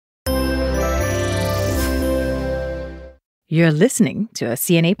You're listening to a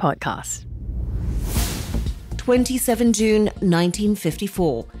CNA podcast. 27 June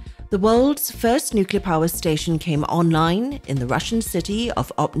 1954. The world's first nuclear power station came online in the Russian city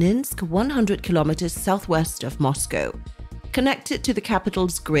of Obninsk, 100 kilometers southwest of Moscow. Connected to the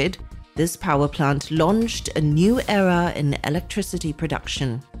capital's grid, this power plant launched a new era in electricity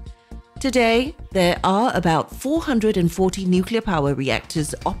production. Today, there are about 440 nuclear power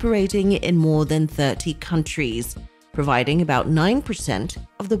reactors operating in more than 30 countries, providing about 9%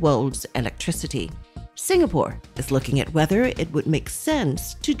 of the world's electricity. Singapore is looking at whether it would make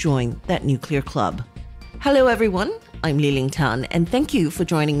sense to join that nuclear club. Hello everyone, I'm Liling Tan, and thank you for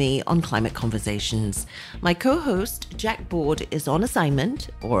joining me on Climate Conversations. My co-host, Jack Board, is on assignment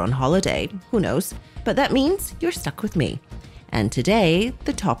or on holiday, who knows, but that means you're stuck with me. And today,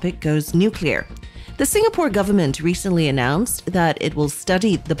 the topic goes nuclear. The Singapore government recently announced that it will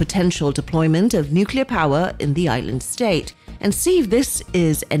study the potential deployment of nuclear power in the island state and see if this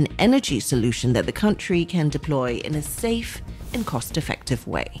is an energy solution that the country can deploy in a safe and cost-effective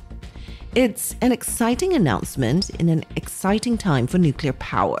way. It's an exciting announcement in an exciting time for nuclear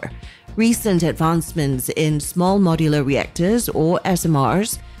power. Recent advancements in small modular reactors, or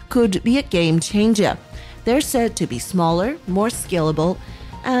SMRs, could be a game changer. They're said to be smaller, more scalable,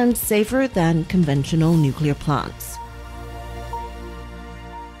 and safer than conventional nuclear plants.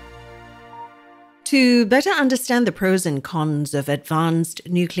 To better understand the pros and cons of advanced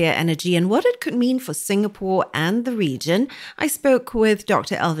nuclear energy and what it could mean for Singapore and the region, I spoke with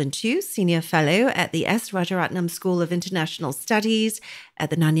Dr. Alvin Chew, Senior Fellow at the S. Rajaratnam School of International Studies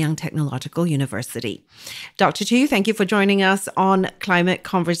at the Nanyang Technological University. Dr. Chew, thank you for joining us on Climate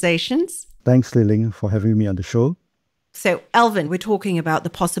Conversations. Thanks, Liling, for having me on the show. So, Alvin, we're talking about the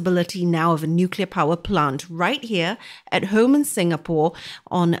possibility now of a nuclear power plant right here at home in Singapore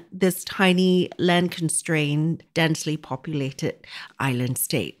on this tiny, land-constrained, densely populated island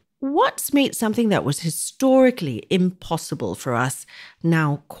state. What's made something that was historically impossible for us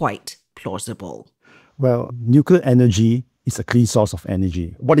now quite plausible? Well, nuclear energy is a clean source of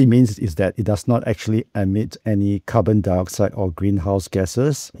energy. What it means is that it does not actually emit any carbon dioxide or greenhouse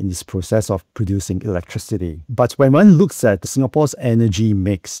gases in its process of producing electricity. But when one looks at Singapore's energy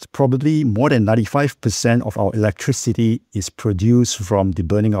mix, probably more than 95% of our electricity is produced from the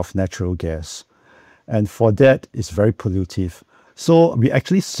burning of natural gas. And for that, it's very pollutive. So we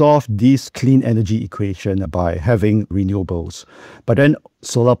actually solve this clean energy equation by having renewables. But then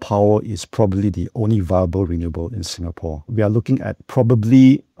solar power is probably the only viable renewable in Singapore. We are looking at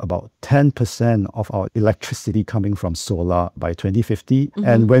probably about 10% of our electricity coming from solar by 2050. Mm-hmm.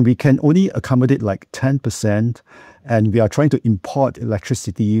 And when we can only accommodate like 10%, and we are trying to import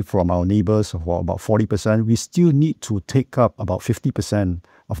electricity from our neighbors for about 40%, we still need to take up about 50%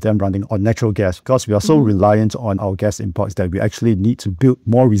 of them running on natural gas because we are so reliant on our gas imports that we actually need to build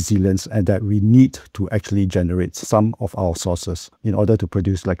more resilience and that we need to actually generate some of our sources in order to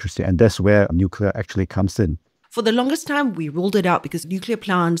produce electricity. And that's where nuclear actually comes in. For the longest time, we ruled it out because nuclear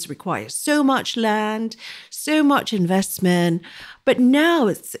plants require so much land, so much investment. But now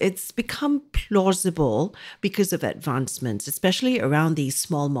it's become plausible because of advancements, especially around these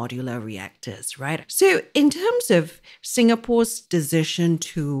small modular reactors, right? So in terms of Singapore's decision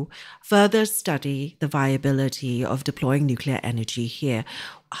to further study the viability of deploying nuclear energy here,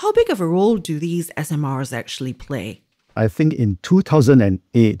 how big of a role do these SMRs actually play? I think in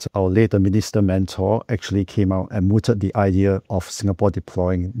 2008, our later minister mentor actually came out and mooted the idea of Singapore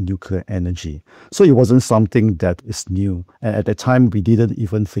deploying nuclear energy. So it wasn't something that is new. And at the time, we didn't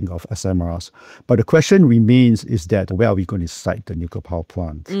even think of SMRs. But the question remains is that where are we going to site the nuclear power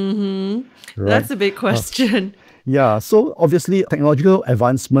plant? Mm-hmm. Right? That's a big question. Yeah, so obviously technological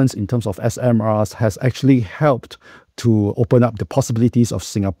advancements in terms of SMRs has actually helped to open up the possibilities of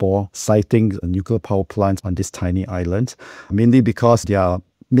Singapore siting a nuclear power plant on this tiny island, mainly because they are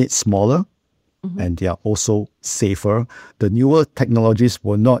made smaller and they are also safer. The newer technologies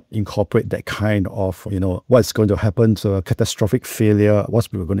will not incorporate that kind of, what's going to happen to a catastrophic failure, what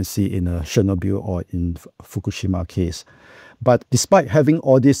we're going to see in a Chernobyl or in Fukushima case. But despite having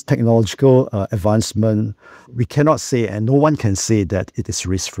all this technological advancement, we cannot say, and no one can say that it is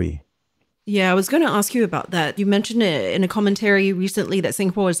risk-free. Yeah, I was going to ask you about that. You mentioned in a commentary recently that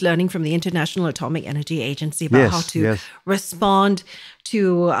Singapore is learning from the International Atomic Energy Agency about how to respond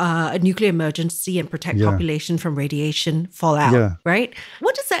to a nuclear emergency and protect population from radiation fallout, right?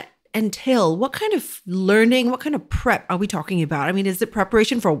 What does that entail? What kind of learning, what kind of prep are we talking about? I mean, is it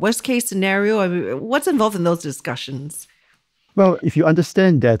preparation for a worst case scenario? I mean, what's involved in those discussions? Well, if you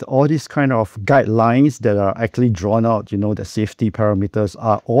understand that all these kind of guidelines that are actually drawn out, the safety parameters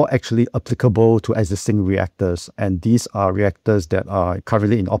are all actually applicable to existing reactors. And these are reactors that are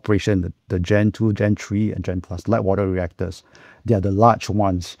currently in operation, the Gen 2, Gen 3, and Gen Plus light water reactors. They are the large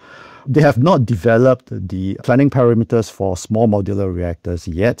ones. They have not developed the planning parameters for small modular reactors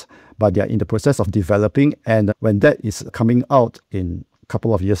yet, but they are in the process of developing. And when that is coming out in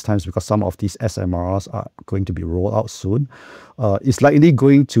couple of years' times, because some of these SMRs are going to be rolled out soon, it's likely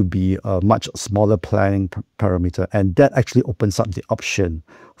going to be a much smaller planning parameter. And that actually opens up the option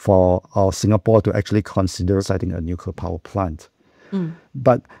for Singapore to actually consider siting a nuclear power plant.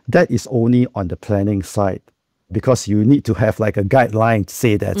 But that is only on the planning side, because you need to have like a guideline to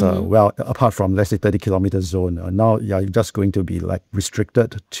say that, well, apart from, let's say, 30-kilometer zone, now you're just going to be like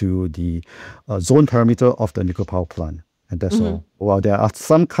restricted to the zone parameter of the nuclear power plant. And that's all. Well, there are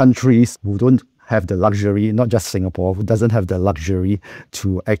some countries who don't have the luxury, not just Singapore, who doesn't have the luxury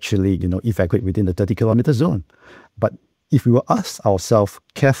to actually, evacuate within the 30-kilometer zone. But if we will ask ourselves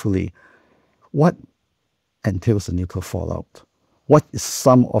carefully, what entails the nuclear fallout? What is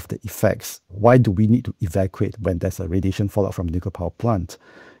some of the effects? Why do we need to evacuate when there's a radiation fallout from a nuclear power plant?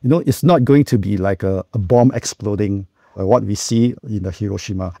 It's not going to be like a bomb exploding, what we see in the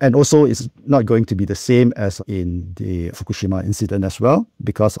Hiroshima. And also, it's not going to be the same as in the Fukushima incident as well.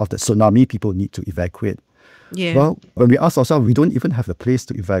 Because of the tsunami, people need to evacuate. Yeah. Well, when we ask ourselves, we don't even have the place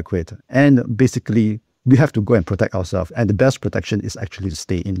to evacuate. And basically, we have to go and protect ourselves. And the best protection is actually to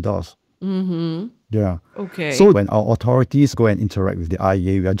stay indoors. Yeah. Okay. So when our authorities go and interact with the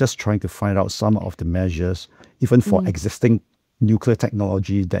IAEA, we are just trying to find out some of the measures, even for existing nuclear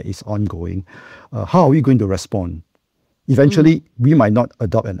technology that is ongoing. How are we going to respond? Eventually, we might not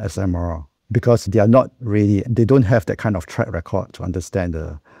adopt an SMR because they are not really, they don't have that kind of track record to understand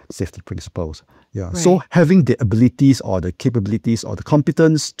the safety principles. Yeah. Right. So having the abilities or the capabilities or the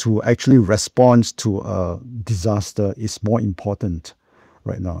competence to actually respond to a disaster is more important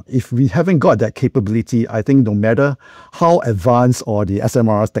right now. If we haven't got that capability, I think no matter how advanced or the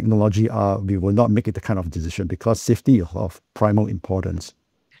SMR's technology are, we will not make it the kind of decision, because safety is of primal importance.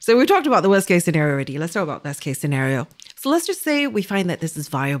 So we talked about the worst case scenario already. Let's talk about best case scenario. So let's just say we find that this is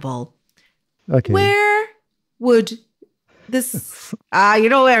viable. Okay. Where would this, you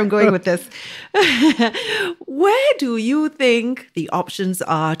know where I'm going with this. Where do you think the options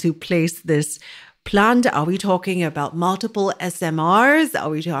are to place this plant? Are we talking about multiple SMRs? Are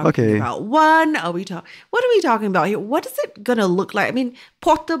we talking about one? What are we talking about here? What is it going to look like? I mean,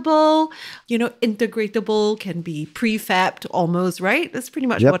 portable, integratable, can be prefabbed almost, right? That's pretty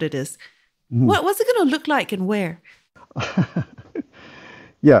much what it is. What's it going to look like and where?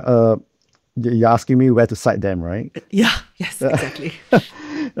 Yeah, you're asking me where to site them, right? Yeah, yes, exactly.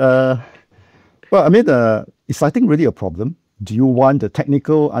 Well, I mean, is siting really a problem? Do you want the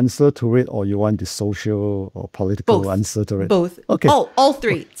technical answer to it, or you want the social or political answer to it? Both. Okay. All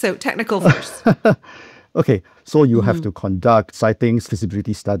three. So technical first. Okay. So you have to conduct sightings,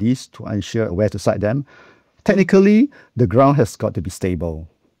 feasibility studies to ensure where to site them. Technically, the ground has got to be stable.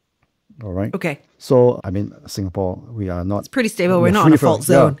 All right. Okay. So, I mean, Singapore, we are not... It's pretty stable. We're not on a fault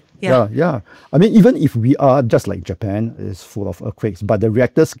zone. Yeah. I mean, even if we are, just like Japan, is full of earthquakes, but the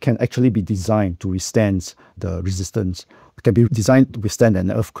reactors can actually be designed to withstand the resistance, can be designed to withstand an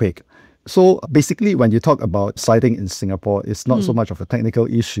earthquake. So basically, when you talk about siting in Singapore, it's not so much of a technical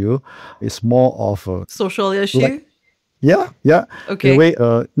issue. It's more of a... social issue? Yeah. Okay. In a way,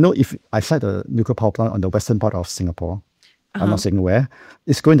 if I site a nuclear power plant on the western part of Singapore, I'm not saying where,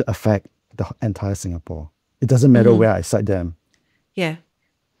 it's going to affect the entire Singapore. It doesn't matter where I site them. Yeah.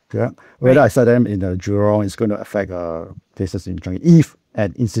 Whether I site them in Jurong, it's going to affect places in Changi if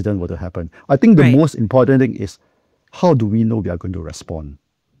an incident were to happen. I think the most important thing is, how do we know we are going to respond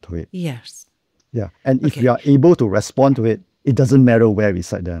to it? Yes. Yeah. And if we are able to respond to it, it doesn't matter where we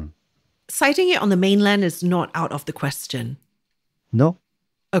site them. Siting it on the mainland is not out of the question. No.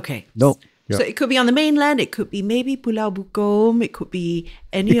 Okay. No. So it could be on the mainland, it could be maybe Pulau Bukom, it could be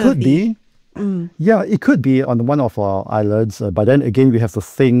any of the... Yeah, it could be on one of our islands. But then again, we have to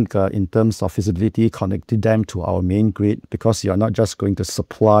think in terms of feasibility, connecting them to our main grid, because you're not just going to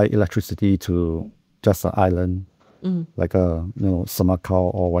supply electricity to just an island, like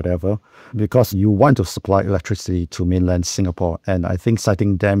Semakau or whatever, because you want to supply electricity to mainland Singapore. And I think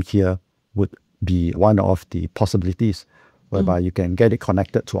siting them here would be one of the possibilities whereby you can get it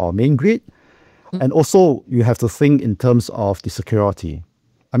connected to our main grid. And also, you have to think in terms of the security.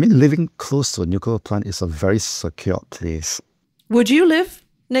 I mean, living close to a nuclear plant is a very secure place. Would you live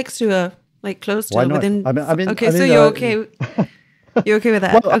next to close to... Why not? Within... Okay, so you're okay. You're okay with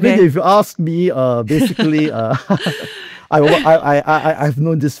that? Well, I mean, if you ask me, basically, I've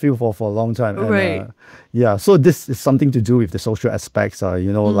known this field for a long time. And, Right. yeah, so this is something to do with the social aspects.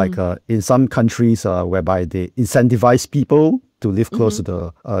 Like in some countries whereby they incentivize people to live close to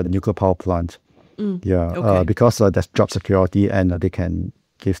the nuclear power plant. Yeah, Okay. because there's job security and they can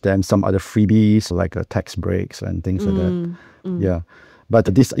give them some other freebies like tax breaks and things like that. Yeah.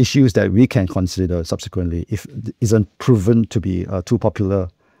 But these issues that we can consider subsequently if it isn't proven to be a too popular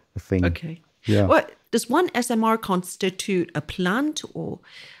thing. Okay. Yeah. What does one SMR constitute a plant or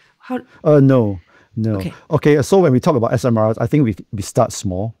how? No. Okay. Okay, so when we talk about SMRs, I think we start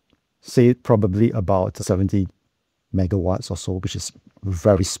small, say probably about 70 megawatts or so, which is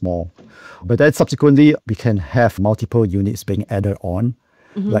very small. But then subsequently, we can have multiple units being added on.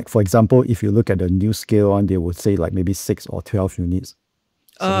 Like, for example, if you look at the new scale one, they would say like maybe 6 or 12 units.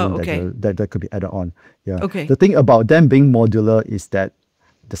 Oh, Something okay. that could be added on. Yeah. Okay. The thing about them being modular is that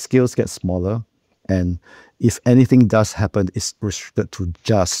the scales get smaller, and if anything does happen, it's restricted to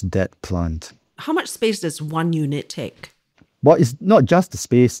just that plant. How much space does one unit take? Well, it's not just the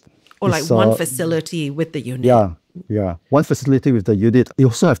space. Or like it's, one facility with the unit? Yeah. One facility with the unit. You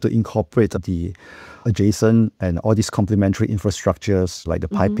also have to incorporate the adjacent and all these complementary infrastructures like the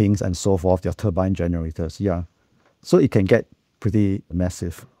pipings and so forth, your turbine generators. Yeah. So it can get pretty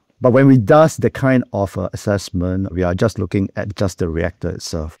massive. But when we does the kind of assessment, we are just looking at just the reactor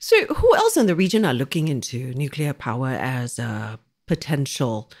itself. So who else in the region are looking into nuclear power as a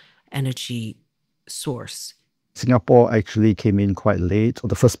potential energy source? Singapore actually came in quite late.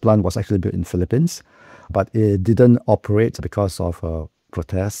 The first plant was actually built in Philippines, but it didn't operate because of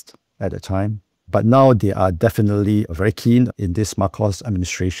protest at the time. But now they are definitely very keen in this Marcos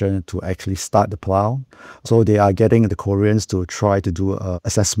administration to actually start the plow. So they are getting the Koreans to try to do an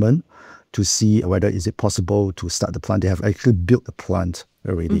assessment to see whether is it possible to start the plant. They have actually built the plant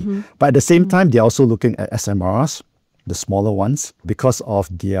already. But at the same time, they're also looking at SMRs, the smaller ones, because of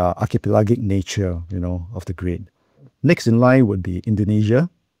their archipelagic nature, of the grid. Next in line would be Indonesia.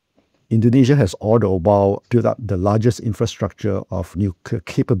 Indonesia has all the while built up the largest infrastructure of nuclear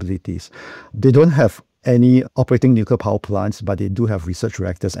capabilities. They don't have any operating nuclear power plants, but they do have research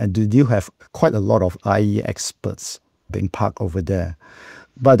reactors, and they do have quite a lot of IE experts being parked over there.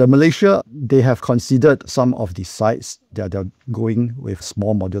 But Malaysia, they have considered some of the sites that they're going with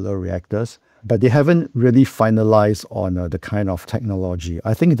small modular reactors, but they haven't really finalized on the kind of technology.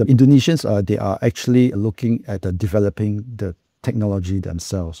 I think the Indonesians, they are actually looking at developing the technology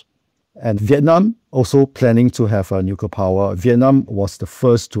themselves. And Vietnam also planning to have nuclear power. Vietnam was the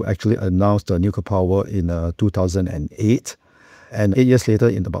first to actually announce the nuclear power in 2008. And 8 years later,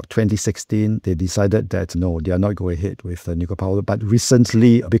 in about 2016, they decided that no, they are not going ahead with the nuclear power. But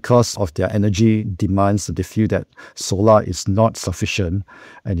recently, because of their energy demands, they feel that solar is not sufficient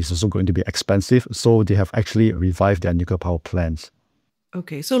and it's also going to be expensive. So they have actually revived their nuclear power plants.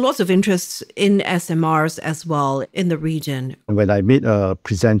 Okay, so lots of interest in SMRs as well in the region. When I made a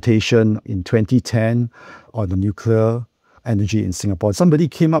presentation in 2010 on the nuclear energy in Singapore, somebody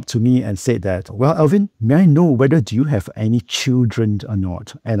came up to me and said that, well, Alvin, may I know whether do you have any children or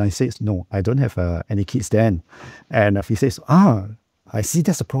not? And I said, no, I don't have any kids then. And he says, I see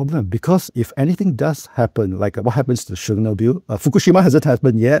that's a problem, because if anything does happen, like what happens to Chernobyl, Fukushima hasn't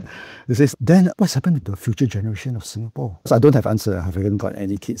happened yet. He says, then what's happened to the future generation of Singapore? So I don't have answer. I haven't got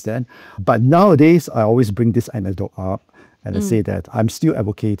any kids then. But nowadays, I always bring this anecdote up and I say that I'm still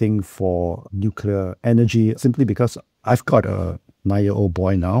advocating for nuclear energy simply because I've got a 9-year-old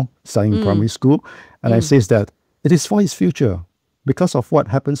boy now studying primary school. And I says that it is for his future. Because of what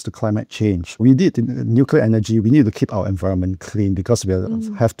happens to climate change. We need nuclear energy. We need to keep our environment clean because we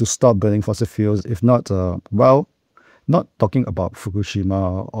have to stop burning fossil fuels. If not, not talking about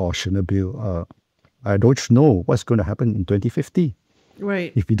Fukushima or Chernobyl, I don't know what's going to happen in 2050.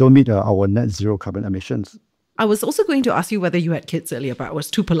 Right. If we don't meet our net zero carbon emissions. I was also going to ask you whether you had kids earlier, but I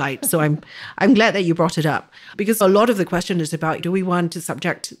was too polite. So I'm glad that you brought it up, because a lot of the question is about, do we want to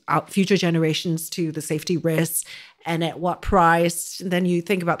subject our future generations to the safety risks and at what price? And then you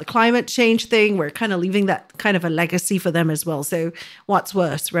think about the climate change thing. We're kind of leaving that kind of a legacy for them as well. So what's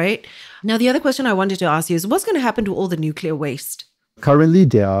worse, right? Now, the other question I wanted to ask you is, what's going to happen to all the nuclear waste? Currently,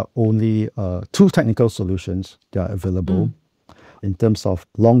 there are only 2 technical solutions that are available in terms of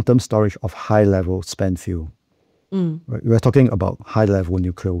long-term storage of high-level spent fuel. Right? We're talking about high-level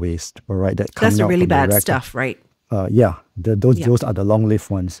nuclear waste, all right? That's the really bad stuff, right? Those are the long-lived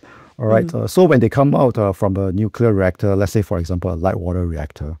ones. All right. So when they come out from a nuclear reactor, let's say, for example, a light water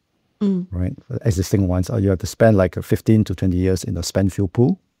reactor, right? Existing ones, you have to spend like 15 to 20 years in a spent fuel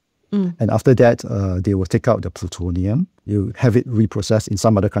pool. And after that, they will take out the plutonium. You have it reprocessed in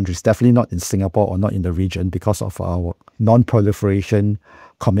some other countries, definitely not in Singapore or not in the region because of our non-proliferation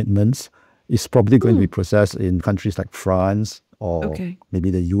commitments. It's probably going to be processed in countries like France or maybe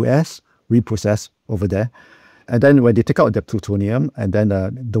the US, reprocessed over there. And then when they take out the plutonium, and then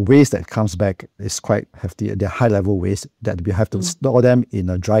the waste that comes back is quite hefty. They're high-level waste that we have to store them in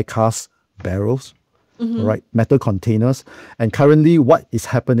dry cast barrels, right, metal containers. And currently what is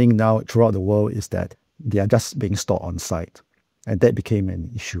happening now throughout the world is that they are just being stored on site. And that became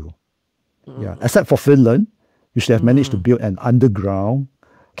an issue. Yeah, except for Finland, which they have managed to build an underground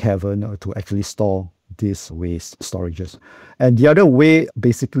cavern to actually store these waste storages. And the other way,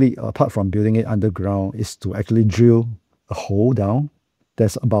 basically, apart from building it underground, is to actually drill a hole down.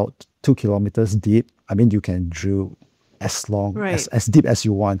 That's about 2 kilometers deep. I mean, you can drill as long, as deep as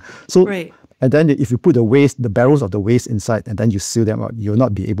you want. So, and then if you put the barrels of the waste inside, and then you seal them up, you'll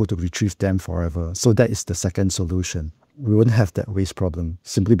not be able to retrieve them forever. So that is the second solution. We wouldn't have that waste problem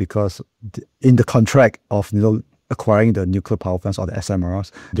simply because in the contract of acquiring the nuclear power plants or the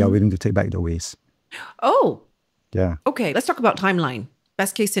SMRs, they are willing to take back the waste. Oh. Yeah. Okay, let's talk about timeline.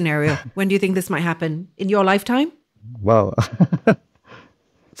 Best case scenario. When do you think this might happen? In your lifetime? Well,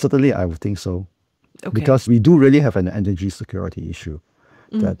 certainly I would think so. Because we do really have an energy security issue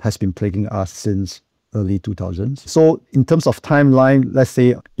that has been plaguing us since early 2000s. So in terms of timeline, let's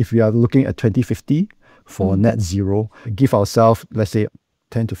say if we are looking at 2050 for net zero, give ourselves, let's say,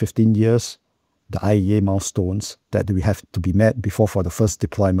 10 to 15 years, the IEA milestones that we have to be met before for the first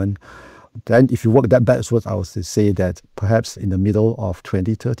deployment. Then if you work that backwards, I would say that perhaps in the middle of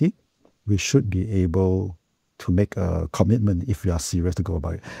 2030, we should be able to make a commitment if we are serious to go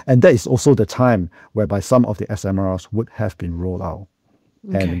about it. And that is also the time whereby some of the SMRs would have been rolled out.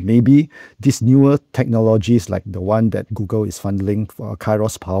 And maybe these newer technologies like the one that Google is funneling for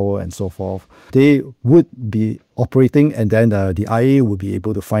Kairos Power and so forth, they would be operating, and then the IEA would be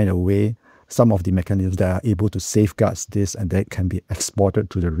able to find a way, some of the mechanisms that are able to safeguard this and that can be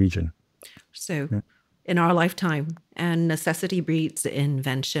exported to the region. So in our lifetime, and necessity breeds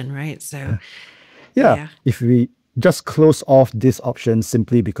invention, right? So if we just close off this option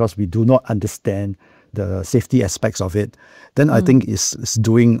simply because we do not understand the safety aspects of it, then I think it's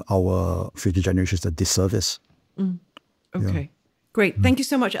doing our future generations a disservice. Great. Thank you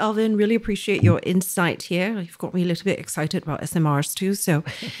so much, Alvin. Really appreciate your insight here. You've got me a little bit excited about SMRs too. So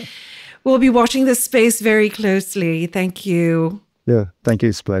we'll be watching this space very closely. Thank you. Yeah, thank you.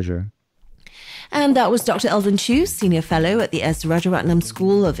 It's a pleasure. And that was Dr. Alvin Chew, Senior Fellow at the S. Rajaratnam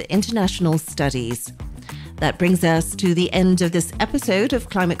School of International Studies. That brings us to the end of this episode of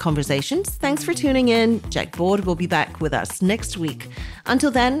Climate Conversations. Thanks for tuning in. Jack Board will be back with us next week.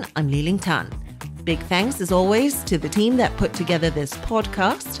 Until then, I'm Liling Tan. Big thanks, as always, to the team that put together this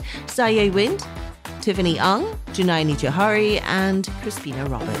podcast, Saye Wind, Tiffany Ang, Junaini Johari, and Crispina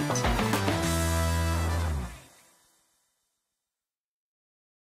Robert.